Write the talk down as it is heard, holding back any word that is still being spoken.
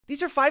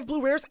These are 5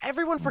 blue rares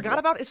everyone forgot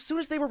about as soon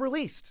as they were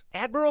released.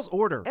 Admiral's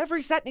Order.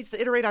 Every set needs to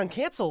iterate on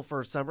cancel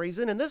for some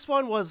reason, and this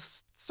one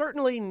was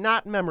certainly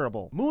not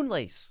memorable.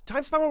 Moonlace.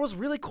 Time Spiral was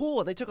really cool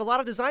and they took a lot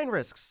of design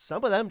risks.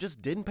 Some of them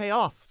just didn't pay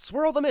off.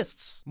 Swirl the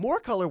Mists. More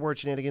color word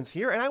shenanigans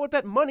here, and I would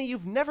bet money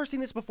you've never seen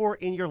this before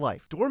in your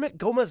life. Dormant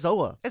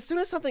Gomazoa. As soon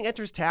as something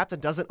enters tapped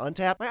and doesn't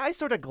untap, my eyes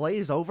sort of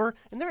glaze over,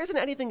 and there isn't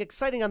anything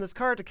exciting on this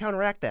card to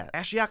counteract that.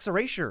 Ashiok's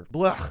Erasure.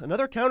 Blech,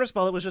 another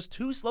counterspell that was just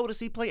too slow to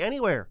see play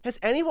anywhere. Has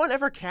anyone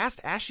ever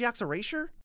cast Ashiok's Erasure?